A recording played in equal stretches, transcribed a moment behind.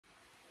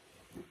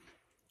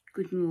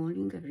Good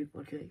morning,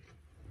 everybody.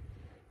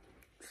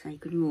 Say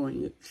good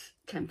morning. It's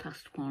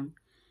 1:10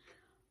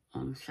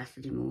 on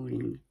Saturday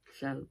morning.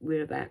 So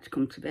we're about to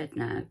come to bed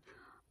now,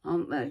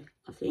 aren't we?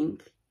 I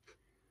think.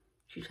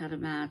 She's had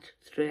about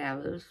 3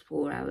 hours,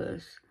 4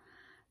 hours,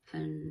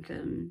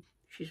 and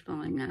she's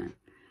fine now.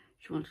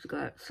 She wanted to go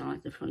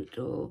outside the front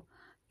door.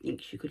 I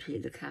think she could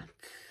hear the cats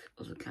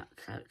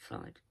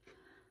outside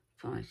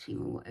fighting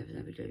or whatever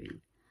they were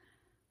doing.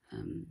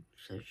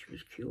 So she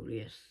was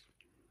curious.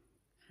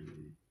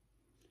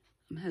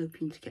 I'm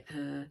hoping to get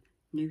her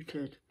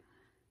neutered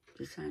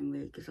the same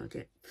week as I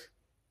get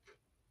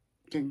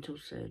dental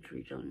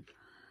surgery done,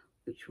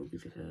 which will be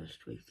the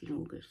first week in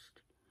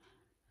August.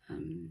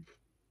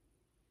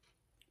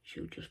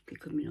 She'll just be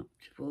coming up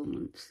to 4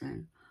 months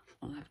then.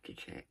 I'll have to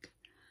check.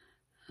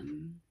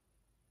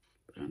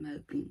 But I'm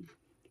hoping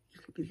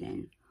it'll be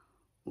then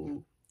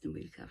or the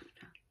week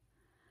after.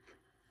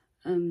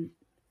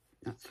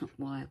 That's not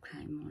why I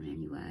came on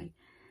anyway.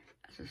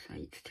 As I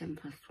say, it's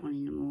 1:10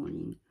 in the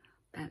morning,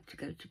 about to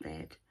go to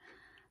bed,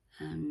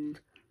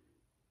 and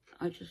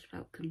I just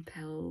felt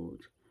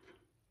compelled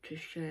to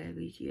share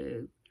with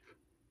you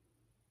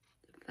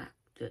the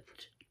fact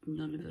that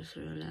none of us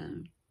are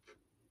alone.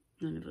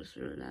 None of us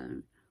are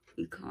alone.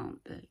 We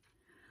can't be.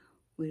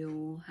 We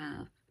all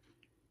have,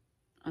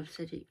 I've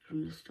said it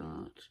from the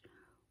start,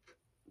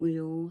 we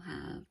all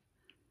have,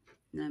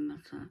 no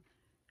matter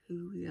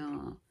who we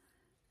are,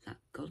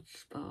 that God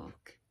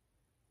spark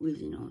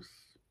within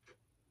us.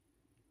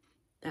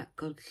 That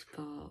God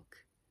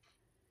spark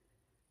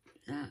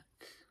that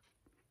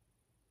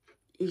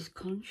is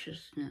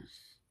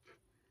consciousness,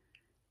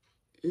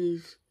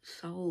 is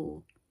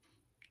soul,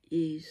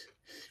 is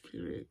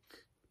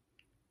spirit,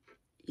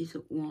 is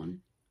at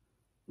one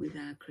with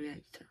our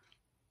Creator.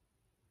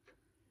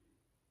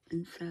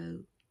 And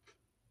so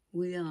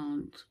we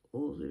aren't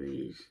all there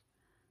is.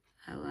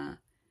 Our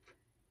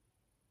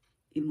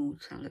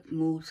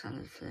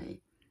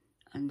mortality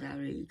and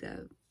our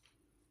ego.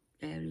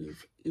 There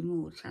is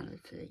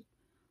immortality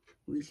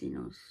within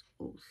us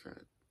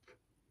also.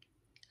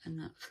 And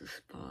that's the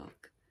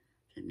spark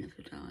that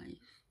never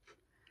dies.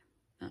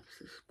 That's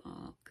the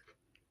spark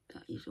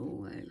that is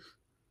always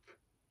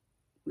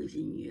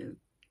within you.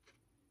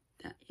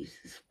 That is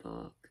the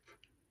spark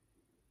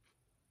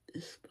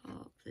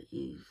that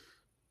is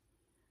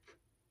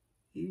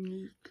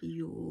uniquely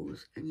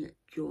yours and yet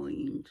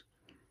joined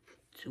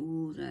to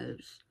all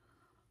those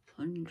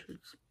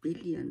hundreds,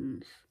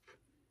 billions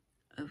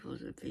of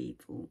other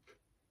people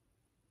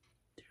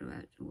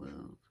throughout the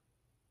world.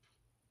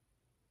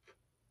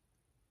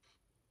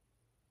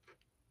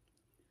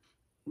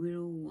 We're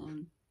all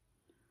one,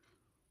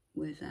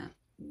 whether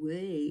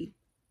we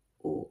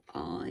or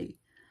I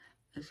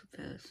as a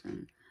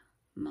person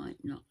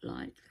might not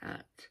like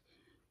that,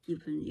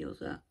 given the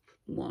other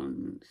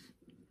ones,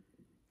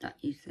 that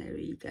is their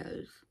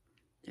egos,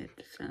 their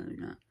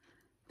persona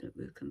that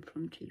we're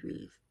confronted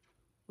with.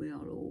 We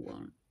are all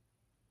one.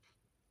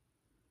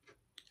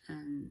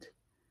 And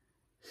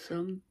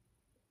some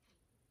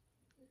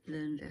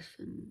learn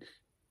lessons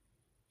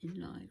in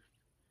life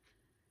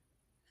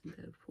and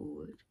go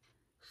forward.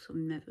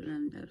 Some never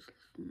learn those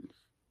lessons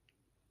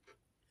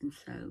and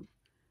so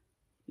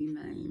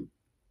remain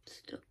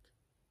stuck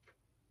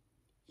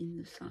in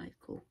the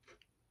cycle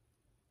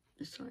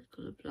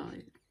of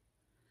life,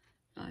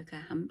 like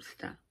a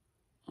hamster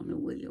on a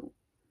wheel.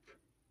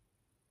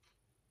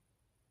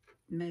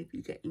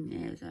 Maybe getting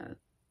there though,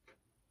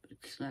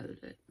 but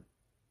slowly.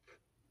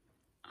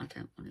 I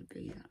don't want to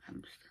be that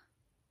hamster.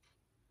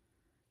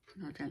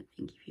 And I don't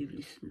think if you've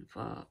listened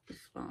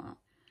this far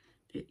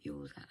that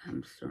you're that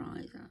hamster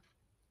either.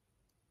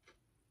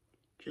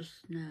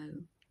 Just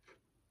know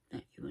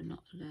that you are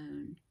not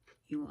alone.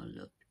 You are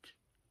loved.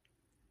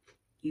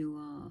 You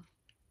are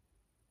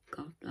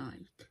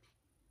godlike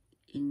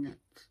in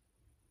that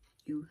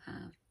you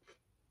have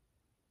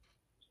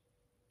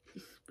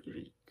His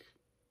Spirit,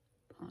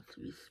 part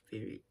of His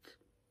Spirit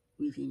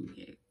within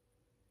you.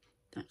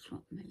 That's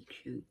what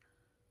makes you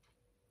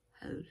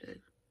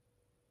holy,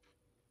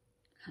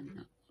 and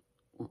that's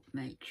what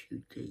makes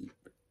you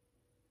deep,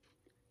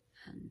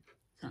 and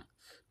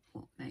that's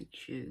what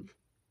makes you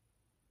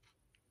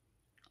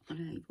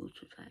unable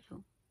to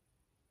fail.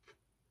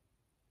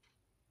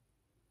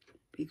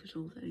 Because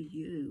although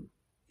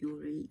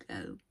your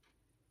ego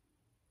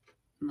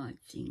might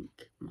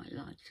think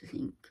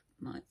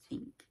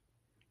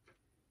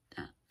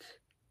that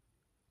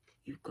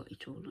you've got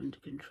it all under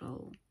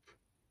control,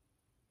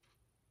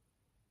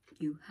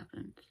 you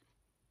haven't.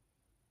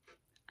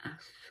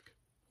 Ask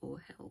for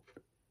help.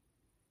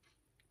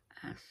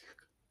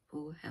 Ask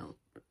for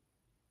help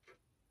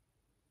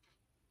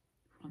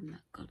from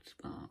that God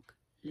spark.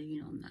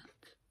 Lean on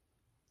that.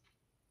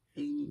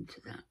 Lean into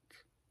that.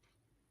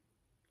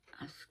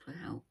 Ask for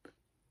help.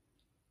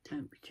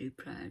 Don't be too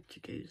proud to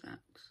do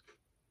that,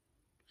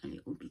 and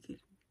it will be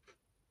given.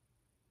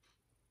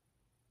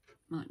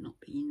 Might not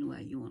be in the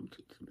way you want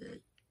it to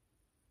be,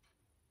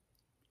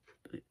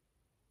 but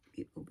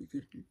it will be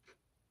given.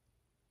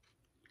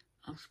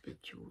 I'll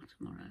speak to you all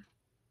tomorrow.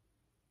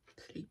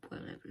 Sleep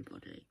well,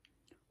 everybody,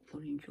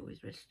 or enjoy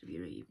the rest of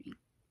your evening.